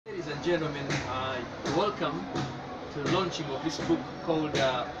ladies and gentlemen, welcome to the launching of this book called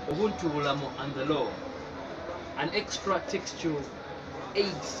Ubuntu Ulamo and the Law, an extra textual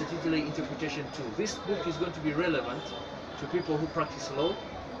aid statutory interpretation tool. This book is going to be relevant to people who practice law,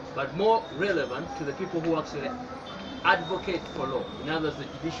 but more relevant to the people who actually advocate for law, in other words, the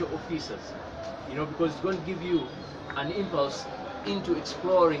judicial officers, because it's going to give you an impulse into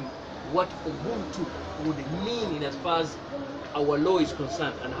exploring what Ubuntu would mean in as far as our law is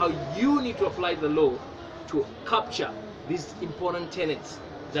concerned, and how you need to apply the law to capture these important tenets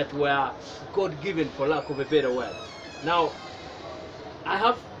that were God-given, for lack of a better word. Now, I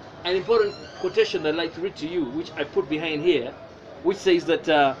have an important quotation that I'd like to read to you, which I put behind here, which says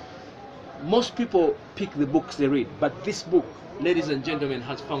that most people pick the books they read, but this book, ladies and gentlemen,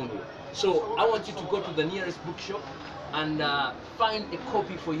 has found you. So I want you to go to the nearest bookshop and find a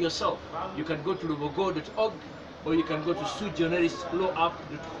copy for yourself. You can go to lubogo.org, or you can go to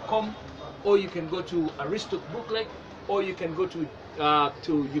suigeneris.com, or you can go to Aristoc Booklet, or you can go to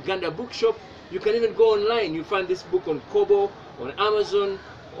Uganda Bookshop. You can even go online. You find this book on Kobo, on Amazon,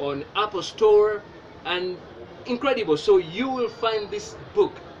 on Apple Store, and incredible. So you will find this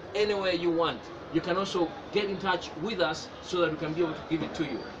book anywhere you want. You can also get in touch with us so that we can be able to give it to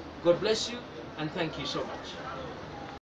you. God bless you, and thank you so much.